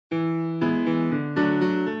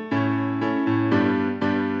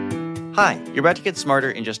Hi, you're about to get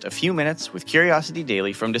smarter in just a few minutes with Curiosity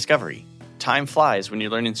Daily from Discovery. Time flies when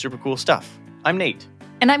you're learning super cool stuff. I'm Nate.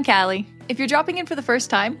 And I'm Callie. If you're dropping in for the first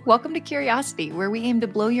time, welcome to Curiosity, where we aim to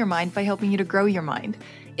blow your mind by helping you to grow your mind.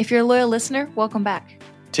 If you're a loyal listener, welcome back.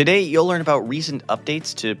 Today, you'll learn about recent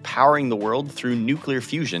updates to powering the world through nuclear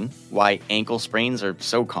fusion, why ankle sprains are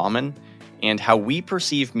so common, and how we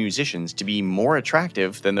perceive musicians to be more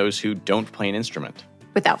attractive than those who don't play an instrument.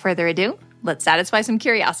 Without further ado, let's satisfy some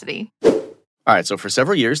curiosity. All right, so for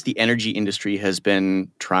several years, the energy industry has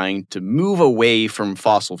been trying to move away from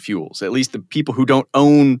fossil fuels. At least the people who don't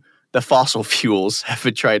own the fossil fuels have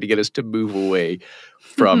been trying to get us to move away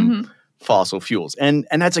from fossil fuels. And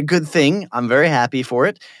that's a good thing. I'm very happy for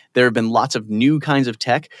it. There have been lots of new kinds of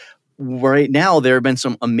tech. Right now, there have been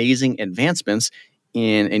some amazing advancements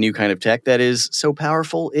in a new kind of tech that is so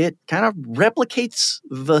powerful, it kind of replicates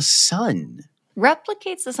the sun.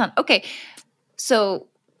 Replicates the sun. Okay, so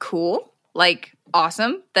cool. Like,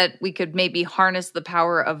 awesome that we could maybe harness the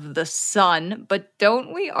power of the sun, but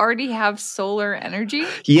don't we already have solar energy?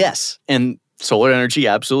 Yes, and solar energy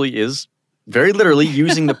absolutely is very literally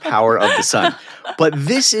using the power of the sun. But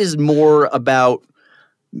this is more about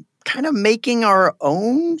kind of making our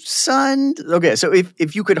own sun. Okay, so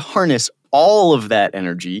if you could harness all of that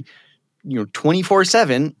energy,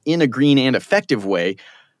 24/7 in a green and effective way,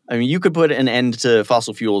 I mean, you could put an end to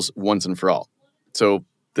fossil fuels once and for all. So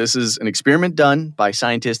this is an experiment done by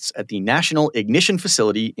scientists at the National Ignition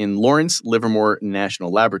Facility in Lawrence Livermore National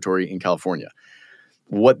Laboratory in California.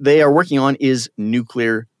 What they are working on is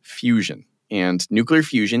nuclear fusion. And nuclear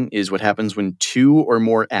fusion is what happens when two or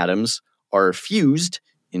more atoms are fused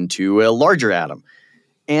into a larger atom.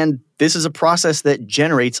 And this is a process that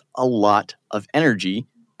generates a lot of energy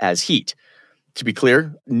as heat. To be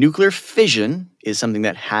clear, nuclear fission is something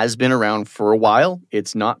that has been around for a while.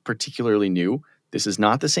 It's not particularly new. This is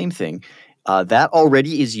not the same thing. That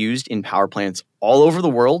already is used in power plants all over the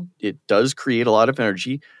world. It does create a lot of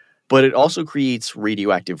energy, but it also creates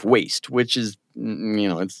radioactive waste, which is,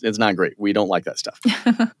 it's not great. We don't like that stuff.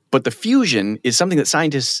 But the fusion is something that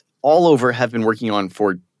scientists all over have been working on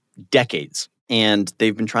for decades, and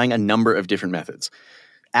they've been trying a number of different methods.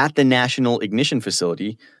 At the National Ignition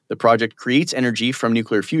Facility, the project creates energy from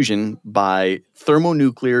nuclear fusion by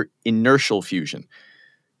thermonuclear inertial fusion.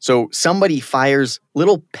 So somebody fires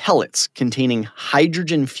little pellets containing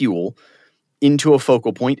hydrogen fuel into a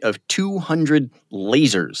focal point of 200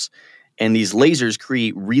 lasers. And these lasers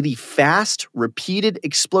create really fast, repeated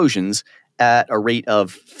explosions at a rate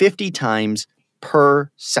of 50 times per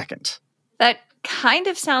second. That kind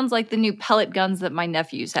of sounds like the new pellet guns that my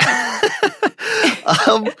nephews have.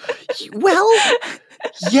 Well,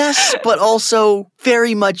 yes, but also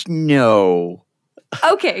very much no.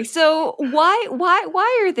 Okay, so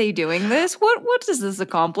why are they doing this? What does this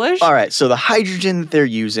accomplish? All right, so the hydrogen that they're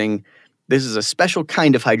using, this is a special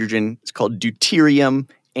kind of hydrogen. It's called deuterium,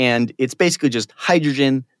 and it's basically just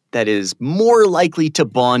hydrogen that is more likely to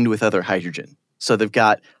bond with other hydrogen. So they've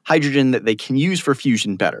got hydrogen that they can use for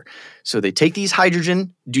fusion better. So they take these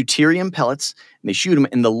hydrogen deuterium pellets, and they shoot them,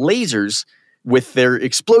 and the lasers, with their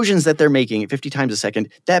explosions that they're making at 50 times a second,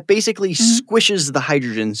 that basically squishes the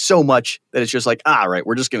hydrogen so much that it's just like, right,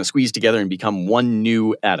 we're just going to squeeze together and become one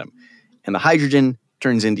new atom. And the hydrogen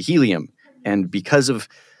turns into helium. And because of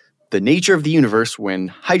the nature of the universe, when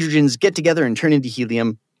hydrogens get together and turn into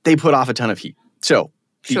helium, they put off a ton of heat. So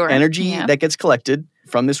the energy that gets collected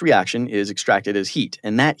from this reaction is extracted as heat.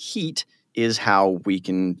 And that heat is how we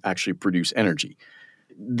can actually produce energy.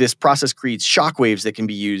 This process creates shock waves that can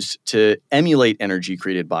be used to emulate energy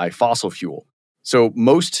created by fossil fuel. So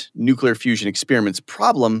most nuclear fusion experiments'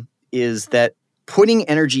 problem is that putting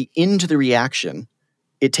energy into the reaction,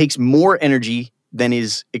 it takes more energy than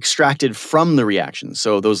is extracted from the reaction.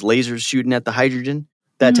 So those lasers shooting at the hydrogen,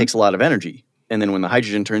 that takes a lot of energy. And then when the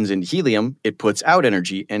hydrogen turns into helium, it puts out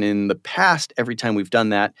energy. And in the past, every time we've done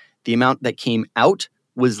that, the amount that came out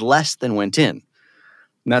was less than went in.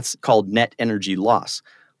 And that's called net energy loss.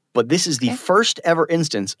 But this is the first ever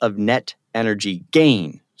instance of net energy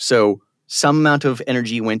gain. So some amount of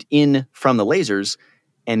energy went in from the lasers,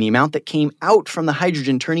 and the amount that came out from the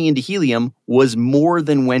hydrogen turning into helium was more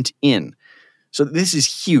than went in. So this is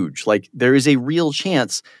huge. Like, there is a real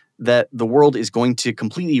chance that the world is going to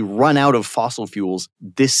completely run out of fossil fuels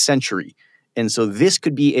this century. And so this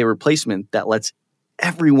could be a replacement that lets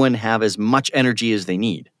everyone have as much energy as they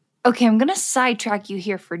need. Okay, I'm going to sidetrack you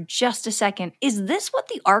here for just a second. Is this what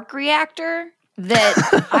the arc reactor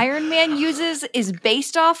that Iron Man uses is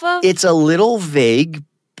based off of? It's a little vague,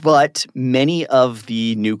 but many of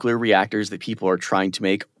the nuclear reactors that people are trying to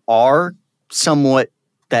make are somewhat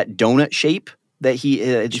that donut shape that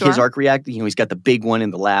his Sure. arc reactor, he's got the big one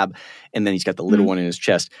in the lab, and then he's got the little one in his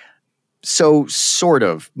chest. So sort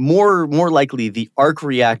of. More likely, the arc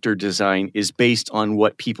reactor design is based on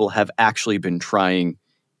what people have actually been trying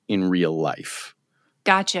in real life.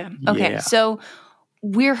 Gotcha. Okay, Yeah. so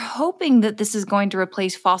we're hoping that this is going to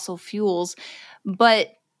replace fossil fuels,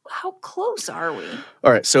 but how close are we?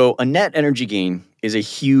 All right, so a net energy gain is a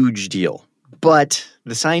huge deal, but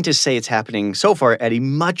the scientists say it's happening so far at a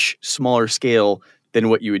much smaller scale than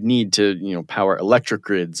what you would need to, power electric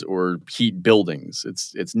grids or heat buildings.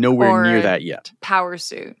 It's nowhere near that yet. Power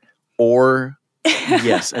suit. Or,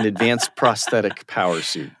 yes, an advanced prosthetic power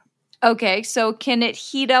suit. Okay, so can it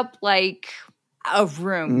heat up like a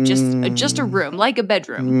room, just a room, like a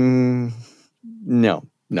bedroom? No.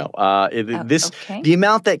 The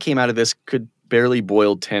amount that came out of this could barely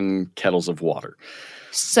boil 10 kettles of water.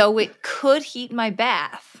 So it could heat my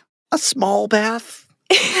bath. A small bath?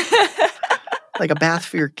 Like a bath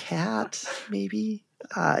for your cat, maybe?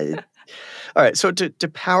 All right, so to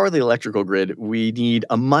power the electrical grid, we need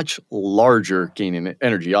a much larger gain in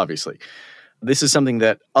energy, obviously. This is something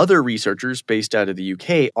that other researchers based out of the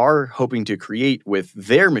UK are hoping to create with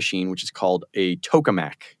their machine, which is called a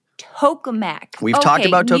tokamak. Tokamak. We've talked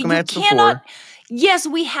about tokamaks before. Yes,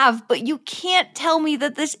 we have, but you can't tell me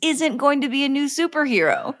that this isn't going to be a new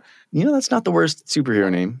superhero. That's not the worst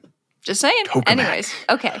superhero name. Just saying. Tokamak. Anyways,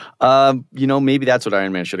 okay. Maybe that's what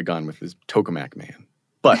Iron Man should have gone with, is Tokamak Man.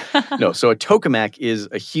 But no, so a tokamak is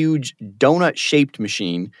a huge donut-shaped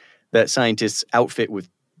machine that scientists outfit with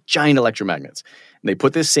giant electromagnets. And they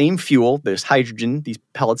put this same fuel, this hydrogen, these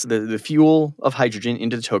pellets, the fuel of hydrogen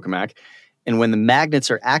into the tokamak. And when the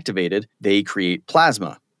magnets are activated, they create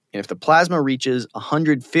plasma. And if the plasma reaches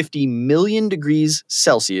 150 million degrees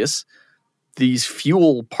Celsius, these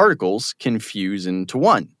fuel particles can fuse into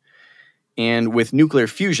one. And with nuclear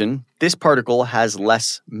fusion, this particle has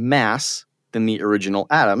less mass than the original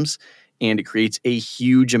atoms, and it creates a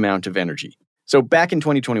huge amount of energy. So back in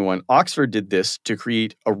 2021, Oxford did this to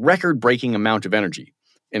create a record-breaking amount of energy.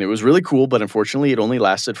 And it was really cool, but unfortunately, it only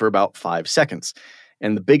lasted for about 5 seconds.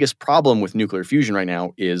 And the biggest problem with nuclear fusion right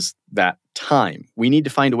now is that time. We need to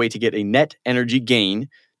find a way to get a net energy gain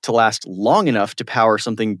to last long enough to power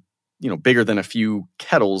something, bigger than a few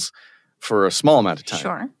kettles for a small amount of time.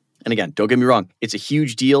 Sure. And again, don't get me wrong, it's a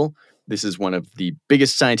huge deal. This is one of the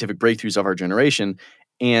biggest scientific breakthroughs of our generation.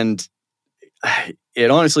 And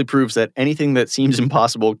it honestly proves that anything that seems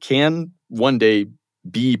impossible can one day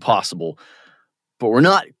be possible. But we're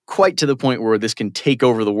not quite to the point where this can take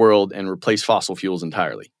over the world and replace fossil fuels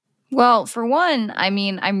entirely. Well, for one,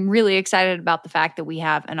 I'm really excited about the fact that we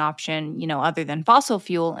have an option, other than fossil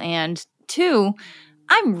fuel. And two,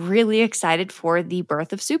 I'm really excited for the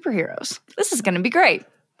birth of superheroes. This is going to be great.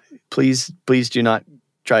 Please do not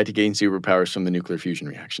try to gain superpowers from the nuclear fusion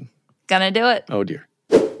reaction. Gonna do it. Oh, dear.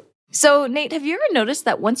 So, Nate, have you ever noticed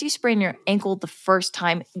that once you sprain your ankle the first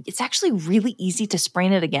time, it's actually really easy to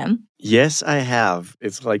sprain it again? Yes, I have.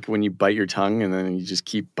 It's like when you bite your tongue and then you just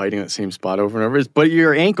keep biting that same spot over and over. But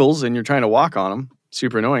your ankles and you're trying to walk on them.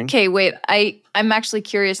 Super annoying. Okay, wait. I'm actually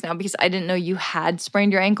curious now because I didn't know you had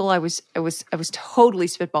sprained your ankle. I was totally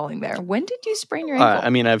spitballing there. When did you sprain your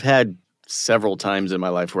ankle? I've had several times in my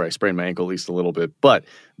life where I sprained my ankle at least a little bit. But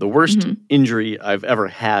the worst injury I've ever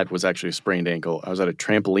had was actually a sprained ankle. I was at a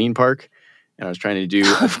trampoline park and I was trying to do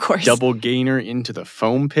a double gainer into the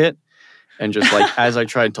foam pit. And just like as I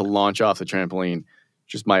tried to launch off the trampoline,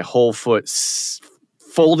 just my whole foot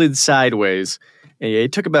folded sideways. And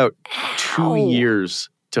it took about 2 years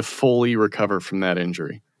to fully recover from that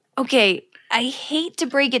injury. Okay, I hate to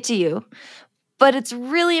break it to you, but it's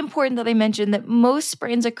really important that I mention that most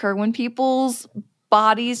sprains occur when people's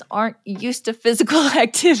bodies aren't used to physical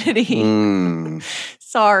activity.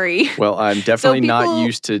 Sorry. Well, I'm definitely not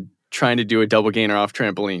used to trying to do a double gainer off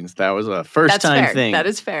trampolines. That was a first-time thing. That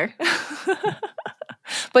is fair.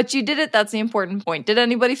 But you did it. That's the important point. Did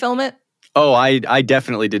anybody film it? Oh, I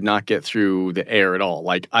definitely did not get through the air at all.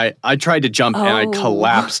 Like, I tried to jump and I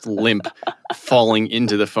collapsed limp, falling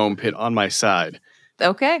into the foam pit on my side.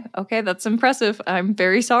 Okay, that's impressive. I'm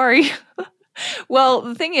very sorry. Well,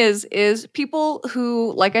 the thing is people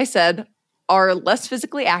who, like I said, are less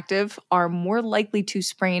physically active are more likely to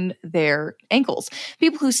sprain their ankles.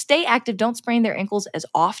 People who stay active don't sprain their ankles as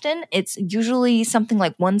often. It's usually something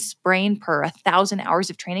like 1 sprain per 1,000 hours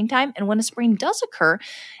of training time. And when a sprain does occur,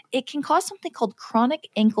 it can cause something called chronic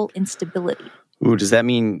ankle instability. Ooh, does that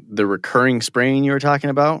mean the recurring sprain you were talking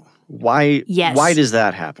about? Why? Yes. Why does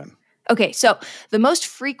that happen? Okay, so the most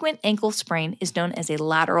frequent ankle sprain is known as a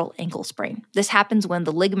lateral ankle sprain. This happens when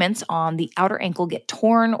the ligaments on the outer ankle get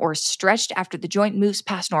torn or stretched after the joint moves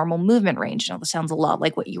past normal movement range. Now, this sounds a lot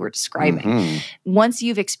like what you were describing. Mhm. Once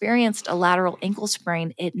you've experienced a lateral ankle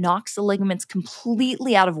sprain, it knocks the ligaments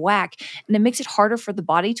completely out of whack, and it makes it harder for the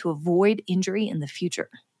body to avoid injury in the future.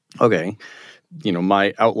 Okay.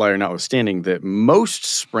 My outlier notwithstanding, that most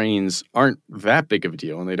sprains aren't that big of a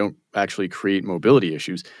deal and they don't actually create mobility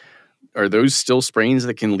issues. Are those still sprains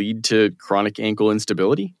that can lead to chronic ankle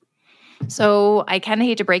instability? So I kind of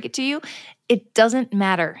hate to break it to you. It doesn't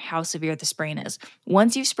matter how severe the sprain is.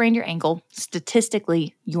 Once you've sprained your ankle,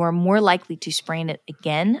 statistically, you are more likely to sprain it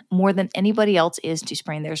again more than anybody else is to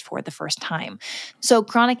sprain theirs for the first time. So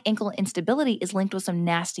chronic ankle instability is linked with some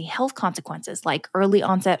nasty health consequences like early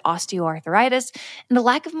onset osteoarthritis and a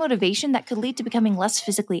lack of motivation that could lead to becoming less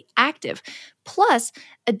physically active. Plus,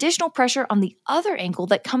 additional pressure on the other ankle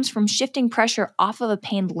that comes from shifting pressure off of a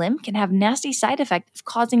pained limb can have nasty side effect of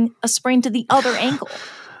causing a sprain to the other ankle.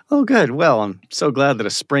 Oh, good. Well, I'm so glad that a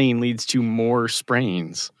sprain leads to more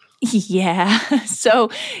sprains. Yeah. So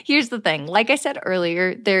here's the thing. Like I said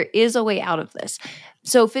earlier, there is a way out of this.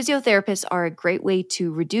 So physiotherapists are a great way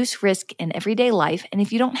to reduce risk in everyday life. And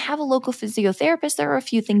if you don't have a local physiotherapist, there are a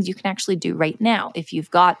few things you can actually do right now if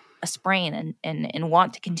you've got a sprain and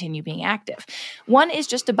want to continue being active. One is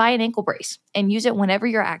just to buy an ankle brace and use it whenever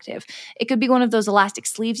you're active. It could be one of those elastic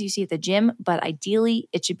sleeves you see at the gym, but ideally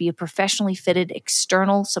it should be a professionally fitted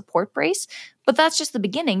external support brace. But that's just the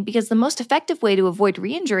beginning, because the most effective way to avoid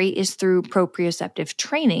re-injury is through proprioceptive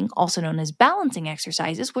training, also known as balancing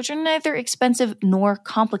exercises, which are neither expensive nor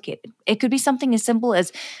complicated. It could be something as simple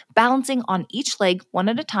as balancing on each leg one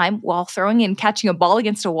at a time while throwing and catching a ball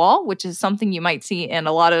against a wall, which is something you might see in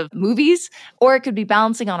a lot of movies. Or it could be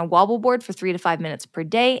balancing on a wobble board for 3 to 5 minutes per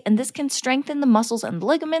day, and this can strengthen the muscles and the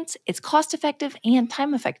ligaments. It's cost-effective and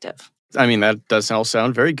time-effective. I mean, that does all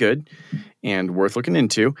sound very good and worth looking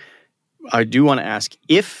into. I do want to ask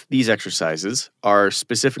if these exercises are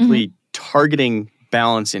specifically targeting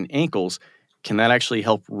balance in ankles, can that actually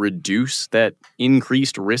help reduce that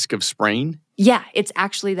increased risk of sprain? Yeah, it's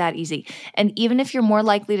actually that easy. And even if you're more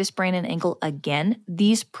likely to sprain an ankle again,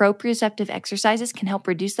 these proprioceptive exercises can help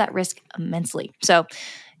reduce that risk immensely. So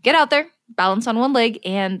get out there, balance on one leg,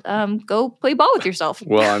 and go play ball with yourself.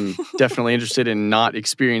 Well, I'm definitely interested in not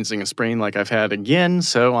experiencing a sprain like I've had again,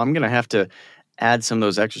 so I'm going to have to add some of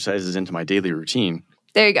those exercises into my daily routine.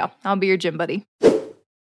 There you go. I'll be your gym buddy.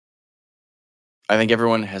 I think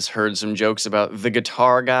everyone has heard some jokes about the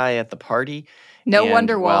guitar guy at the party. No and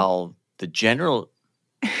wonder why. While the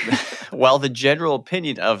general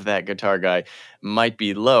opinion of that guitar guy might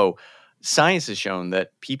be low, science has shown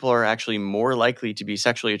that people are actually more likely to be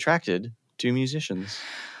sexually attracted to musicians.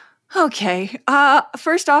 Okay.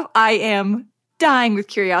 First off, I am dying with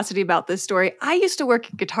curiosity about this story. I used to work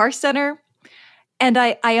at Guitar Center, and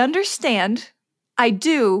I understand. I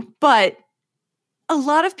do, but a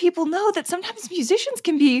lot of people know that sometimes musicians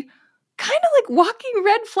can be kind of like walking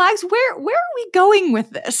red flags. Where are we going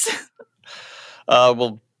with this?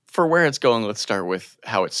 Well, for where it's going, let's start with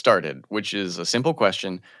how it started, which is a simple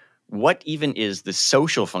question. What even is the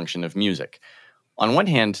social function of music? On one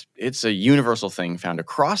hand, it's a universal thing found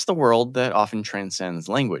across the world that often transcends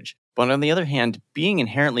language. But on the other hand, being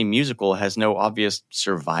inherently musical has no obvious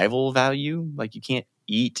survival value. Like, you can't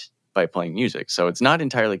eat by playing music. So it's not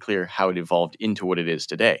entirely clear how it evolved into what it is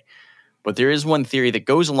today. But there is one theory that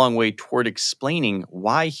goes a long way toward explaining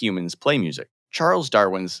why humans play music. Charles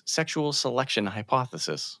Darwin's sexual selection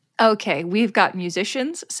hypothesis. Okay, we've got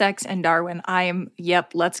musicians, sex, and Darwin.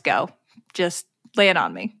 Let's go. Just lay it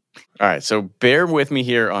on me. All right, so bear with me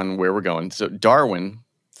here on where we're going. So Darwin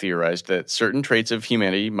theorized that certain traits of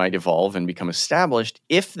humanity might evolve and become established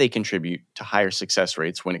if they contribute to higher success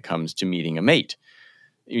rates when it comes to meeting a mate.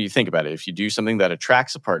 You think about it. If you do something that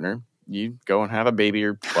attracts a partner, you go and have a baby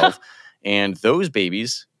or 12, and those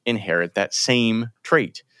babies inherit that same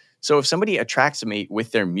trait. So if somebody attracts a mate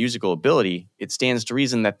with their musical ability, it stands to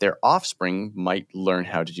reason that their offspring might learn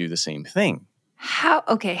how to do the same thing.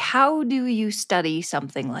 How do you study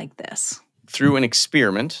something like this? Through an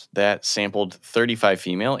experiment that sampled 35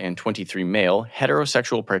 female and 23 male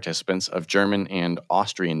heterosexual participants of German and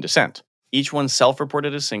Austrian descent. Each one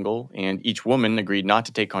self-reported as single, and each woman agreed not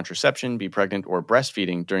to take contraception, be pregnant, or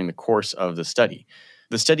breastfeeding during the course of the study.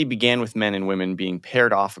 The study began with men and women being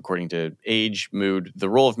paired off according to age, mood, the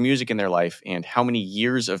role of music in their life, and how many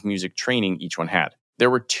years of music training each one had. There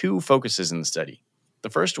were two focuses in the study. The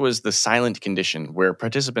first was the silent condition, where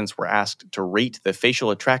participants were asked to rate the facial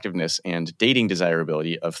attractiveness and dating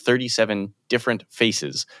desirability of 37 different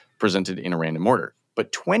faces presented in a random order.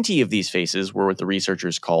 But 20 of these faces were what the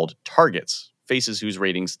researchers called targets, faces whose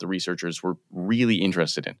ratings the researchers were really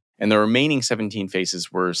interested in. And the remaining 17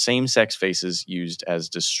 faces were same-sex faces used as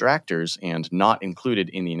distractors and not included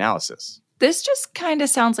in the analysis. This just kind of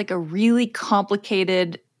sounds like a really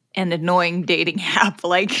complicated and annoying dating app.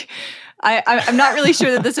 Like, I'm not really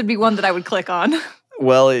sure that this would be one that I would click on.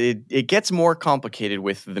 Well, it gets more complicated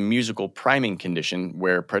with the musical priming condition,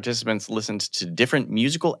 where participants listened to different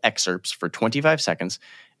musical excerpts for 25 seconds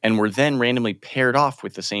and were then randomly paired off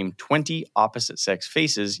with the same 20 opposite-sex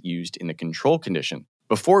faces used in the control condition.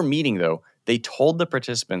 Before meeting, though, they told the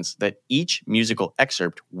participants that each musical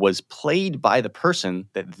excerpt was played by the person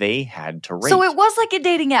that they had to rate. So it was like a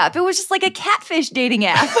dating app. It was just like a catfish dating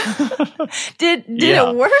app. Did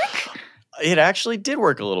it work? It actually did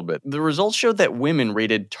work a little bit. The results showed that women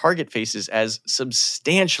rated target faces as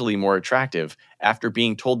substantially more attractive after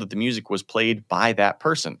being told that the music was played by that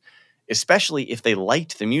person, especially if they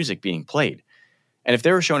liked the music being played. And if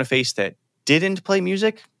they were shown a face that didn't play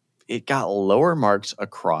music, it got lower marks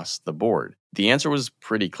across the board. The answer was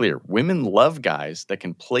pretty clear. Women love guys that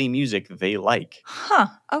can play music they like. Huh.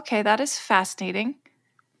 Okay, that is fascinating.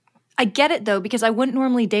 I get it, though, because I wouldn't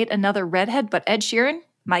normally date another redhead, but Ed Sheeran?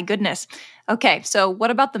 My goodness. Okay, so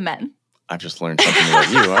what about the men? I've just learned something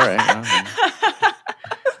about you. All right.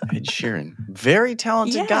 Ed Sheeran. Very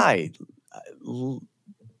talented guy.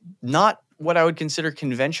 Not what I would consider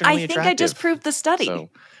conventionally attractive. I think I just proved the study.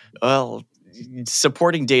 So, well,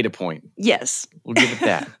 supporting data point. Yes. We'll give it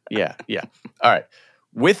that. Yeah. All right.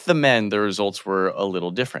 With the men, the results were a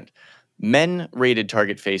little different. Men rated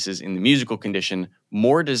target faces in the musical condition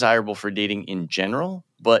more desirable for dating in general,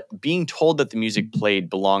 but being told that the music played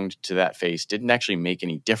belonged to that face didn't actually make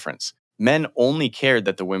any difference. Men only cared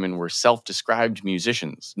that the women were self-described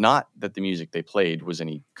musicians, not that the music they played was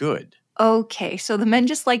any good. Okay, so the men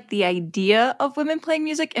just liked the idea of women playing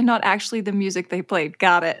music and not actually the music they played.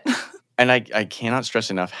 Got it. And I cannot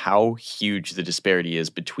stress enough how huge the disparity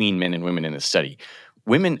is between men and women in this study.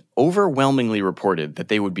 Women overwhelmingly reported that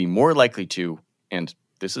they would be more likely to, and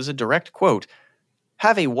this is a direct quote,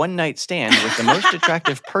 have a one-night stand with the most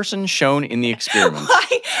attractive person shown in the experiment.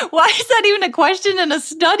 Why is that even a question in a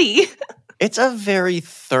study? It's a very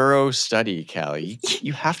thorough study, Callie.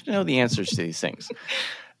 You have to know the answers to these things.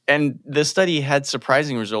 And the study had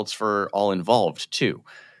surprising results for all involved, too.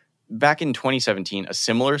 Back in 2017, a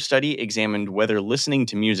similar study examined whether listening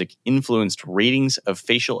to music influenced ratings of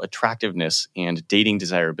facial attractiveness and dating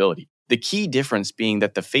desirability. The key difference being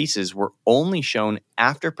that the faces were only shown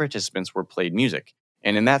after participants were played music.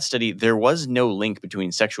 And in that study, there was no link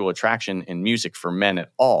between sexual attraction and music for men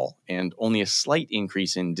at all, and only a slight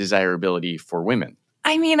increase in desirability for women.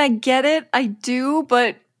 I mean, I get it. I do,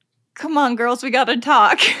 but come on, girls, we gotta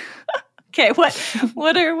talk. Okay,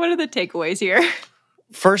 what are the takeaways here?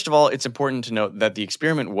 First of all, it's important to note that the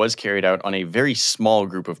experiment was carried out on a very small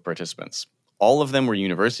group of participants. All of them were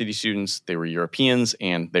university students, they were Europeans,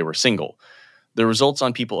 and they were single. The results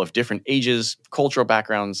on people of different ages, cultural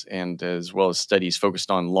backgrounds, and as well as studies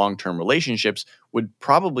focused on long-term relationships would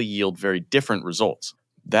probably yield very different results.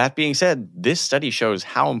 That being said, this study shows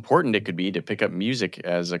how important it could be to pick up music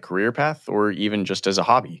as a career path or even just as a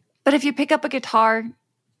hobby. But if you pick up a guitar,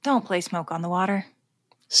 don't play Smoke on the Water.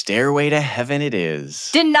 Stairway to Heaven it is.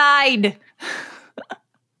 Denied!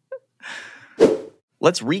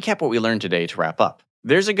 Let's recap what we learned today to wrap up.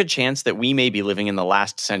 There's a good chance that we may be living in the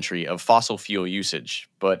last century of fossil fuel usage,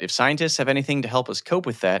 but if scientists have anything to help us cope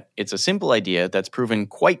with that, it's a simple idea that's proven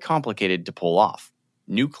quite complicated to pull off: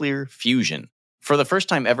 nuclear fusion. For the first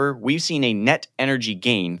time ever, we've seen a net energy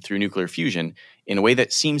gain through nuclear fusion in a way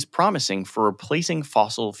that seems promising for replacing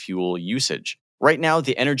fossil fuel usage. Right now,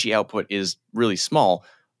 the energy output is really small,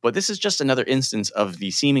 but this is just another instance of the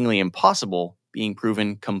seemingly impossible being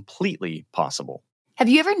proven completely possible. Have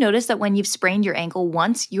you ever noticed that when you've sprained your ankle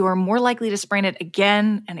once, you are more likely to sprain it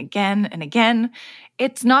again and again and again?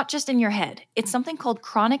 It's not just in your head. It's something called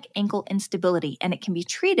chronic ankle instability, and it can be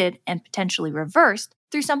treated and potentially reversed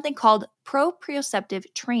through something called proprioceptive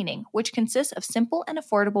training, which consists of simple and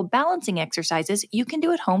affordable balancing exercises you can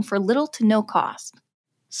do at home for little to no cost.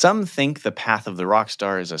 Some think the path of the rock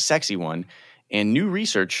star is a sexy one, and new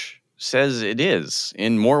research says it is,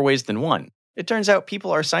 in more ways than one. It turns out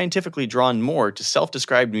people are scientifically drawn more to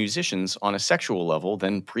self-described musicians on a sexual level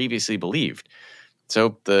than previously believed.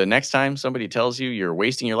 So the next time somebody tells you you're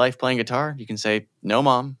wasting your life playing guitar, you can say, "No,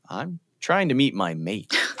 Mom, I'm trying to meet my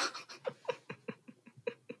mate."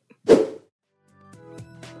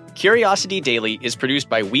 Curiosity Daily is produced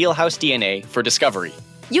by Wheelhouse DNA for Discovery.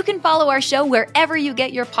 You can follow our show wherever you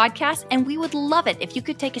get your podcasts, and we would love it if you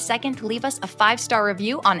could take a second to leave us a 5-star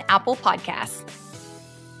review on Apple Podcasts.